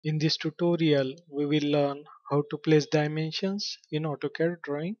In this tutorial, we will learn how to place dimensions in AutoCAD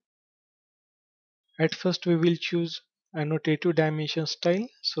drawing. At first, we will choose annotative dimension style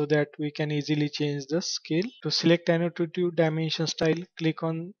so that we can easily change the scale. To select annotative dimension style, click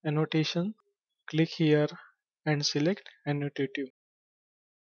on annotation, click here and select annotative.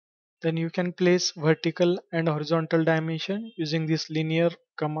 Then you can place vertical and horizontal dimension using this linear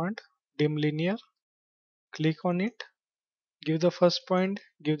command, dim linear. Click on it, give the first point,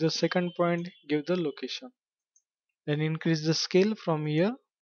 give the second point, give the location. Then increase the scale from here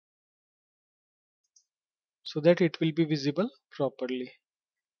so that it will be visible properly.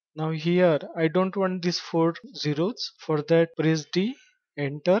 Now here I don't want these 4 zeros. For that press D,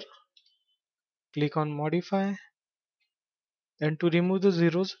 enter, click on modify. Then to remove the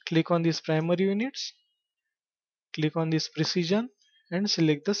zeros, click on these primary units, click on this precision and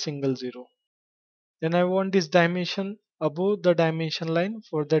select the single zero. Then I want this dimension above the dimension line.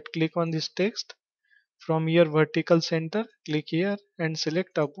 For that click on this text. From here vertical center, click here and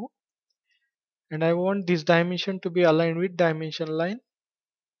select above. And I want this dimension to be aligned with dimension line.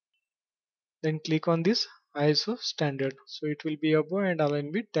 Then click on this ISO standard. So it will be above and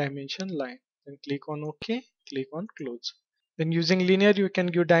aligned with dimension line. Then click on OK, click on close. Then using linear you can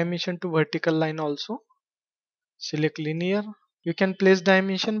give dimension to vertical line also. Select linear. You can place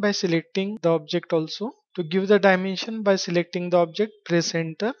dimension by selecting the object also. To give the dimension by selecting the object, press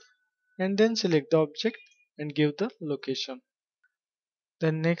enter and then select the object and give the location.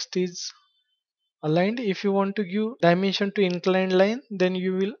 Then next is aligned. If you want to give dimension to inclined line, then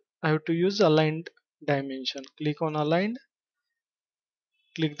you will have to use aligned dimension. Click on aligned,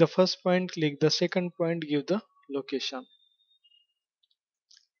 click the first point, click the second point, give the location.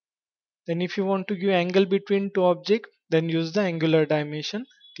 Then if you want to give angle between two objects, then use the angular dimension.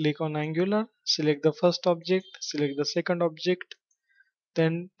 Click on angular, select the first object, select the second object,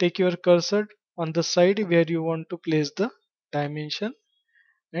 then take your cursor on the side where you want to place the dimension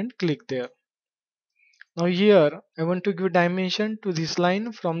and click there. Now here I want to give dimension to this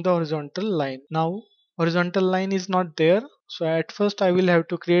line from the horizontal line. Now horizontal line is not there, so at first I will have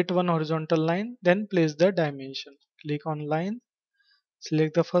to create one horizontal line, then place the dimension. Click on line,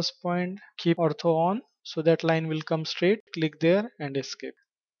 select the first point, keep ortho on so that line will come straight, click there and escape.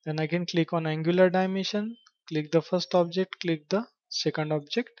 Then again click on angular dimension, click the first object, click the second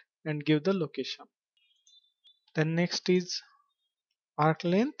object and give the location. Then next is arc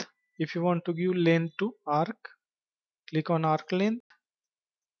length. If you want to give length to arc, click on arc length,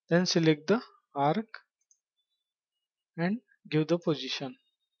 then select the arc and give the position.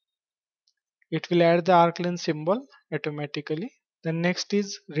 It will add the arc length symbol automatically. Then next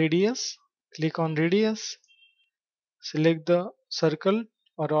is radius. Click on radius, select the circle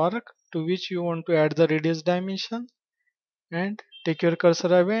or arc to which you want to add the radius dimension and take your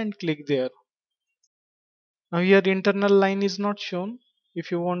cursor away and click there. Now here internal line is not shown. If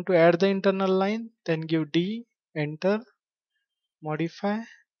you want to add the internal line, then give D, enter, modify,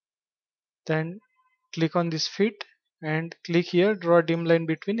 then click on this fit and click here, draw a dim line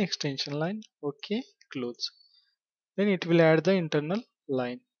between extension line. OK, close. Then it will add the internal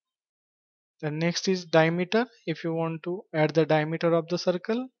line. Then next is diameter. If you want to add the diameter of the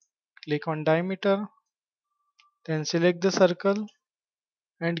circle, click on diameter, then select the circle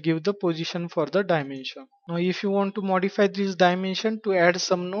and give the position for the dimension. Now if you want to modify this dimension to add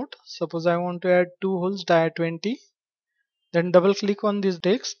some note, suppose I want to add 2 holes dia 20, then double click on this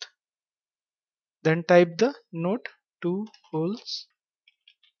text, then type the note 2 holes,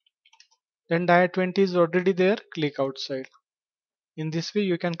 then dia 20 is already there, click outside. In this way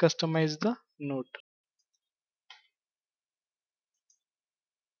you can customize the note.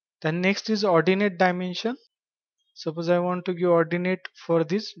 Then next is ordinate dimension. Suppose I want to give ordinate for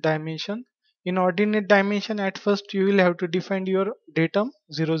this dimension. In ordinate dimension, at first you will have to define your datum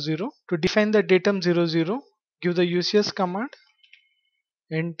 00. To define the datum 00, give the UCS command,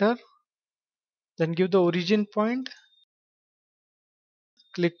 enter, then give the origin point,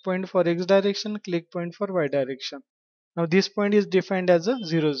 click point for X direction, click point for Y direction. Now this point is defined as a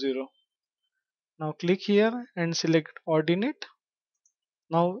 00. Now click here and select ordinate.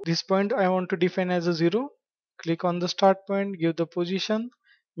 Now this point I want to define as a 0. Click on the start point, give the position,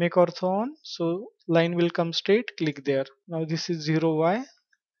 make ortho on, so line will come straight, click there. Now this is 0y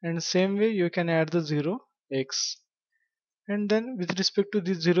and same way you can add the 0x. And then with respect to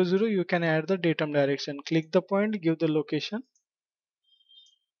this 00 you can add the datum direction. Click the point, give the location.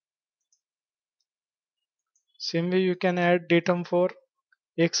 Same way you can add datum for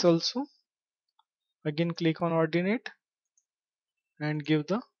x also. Again click on ordinate and give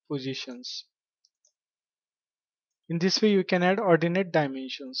the positions. In this way you can add ordinate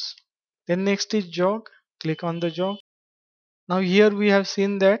dimensions. Then next is jog. Click on the jog. Now here we have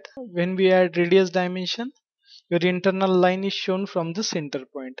seen that when we add radius dimension, your internal line is shown from the center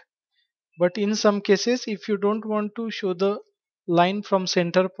point. But in some cases, if you don't want to show the line from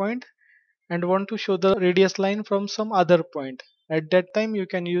center point and want to show the radius line from some other point, at that time you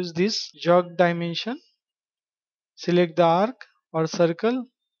can use this jog dimension. Select the arc or circle,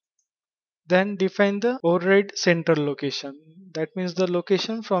 then define the override center location. That means the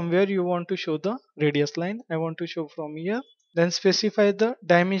location from where you want to show the radius line. I want to show from here. Then specify the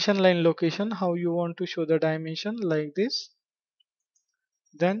dimension line location, how you want to show the dimension, like this.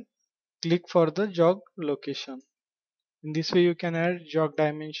 Then click for the jog location. In this way you can add jog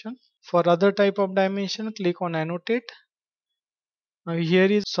dimension. For other type of dimension, click on annotate. Now here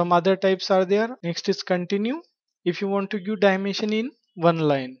is some other types are there. Next is continue. If you want to give dimension in one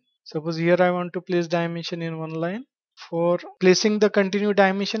line, suppose here I want to place dimension in one line. For placing the continue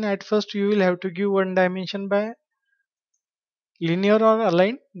dimension, at first you will have to give one dimension by linear or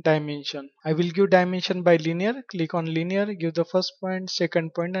aligned dimension. I will give dimension by linear. Click on linear, give the first point,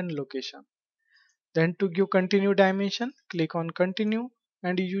 second point and location. Then to give continue dimension, click on continue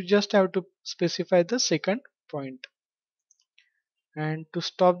and you just have to specify the second point. And to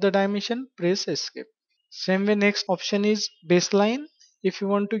stop the dimension, press escape. Same way, next option is baseline. If you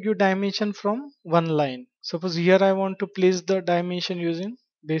want to give dimension from one line, suppose here I want to place the dimension using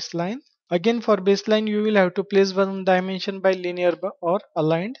baseline. Again for baseline you will have to place one dimension by linear or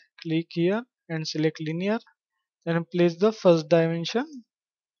aligned. Click here and select linear, then place the first dimension,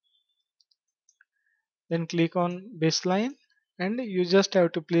 then click on baseline and you just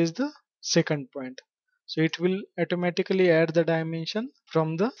have to place the second point. So it will automatically add the dimension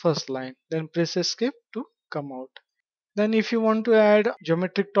from the first line. Then press escape to come out. Then if you want to add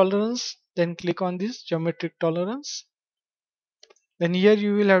geometric tolerance, then click on this geometric tolerance. Then here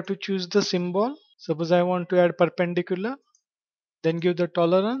you will have to choose the symbol. Suppose I want to add perpendicular, then give the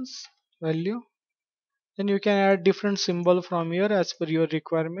tolerance value. Then you can add different symbol from here as per your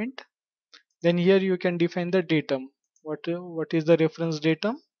requirement. Then here you can define the datum. What is the reference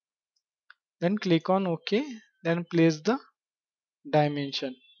datum? Then click on OK. Then place the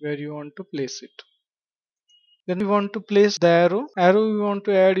dimension where you want to place it. Then we want to place the arrow. Arrow we want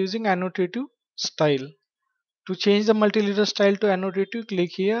to add using annotative style. To change the multiletter style to annotative,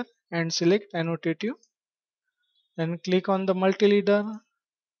 click here and select annotative. Then click on the multiletter,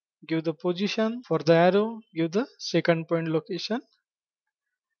 give the position for the arrow, give the second point location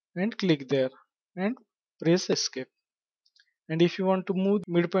and click there and press escape. And if you want to move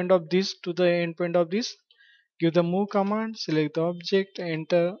midpoint of this to the end point of this, give the move command, select the object,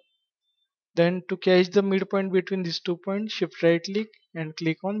 enter. Then to catch the midpoint between these 2 points, shift right click and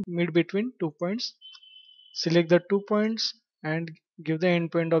click on mid between 2 points. Select the 2 points and give the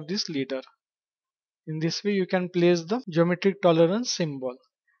endpoint of this leader. In this way you can place the geometric tolerance symbol.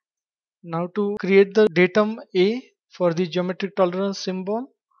 Now to create the datum A for the geometric tolerance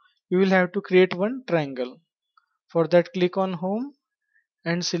symbol, you will have to create one triangle. For that, click on home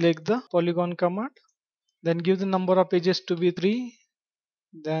and select the polygon command. Then give the number of edges to be 3.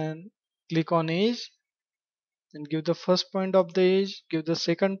 Then click on edge and give the first point of the edge, give the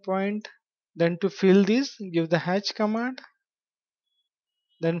second point. Then to fill this, give the hatch command.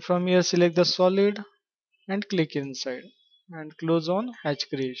 Then from here select the solid and click inside and close on hatch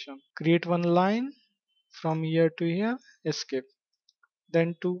creation. Create one line from here to here, escape.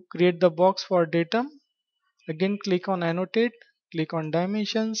 Then to create the box for datum, again click on annotate, click on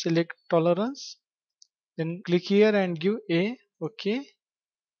dimension, select tolerance, then click here and give A, OK,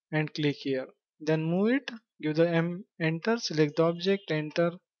 and click here. Then move it, give the M, enter, select the object,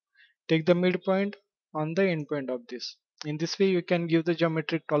 enter, take the midpoint on the endpoint of this. In this way you can give the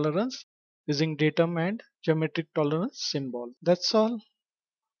geometric tolerance using datum and geometric tolerance symbol. That's all.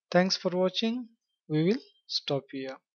 Thanks for watching. We will stop here.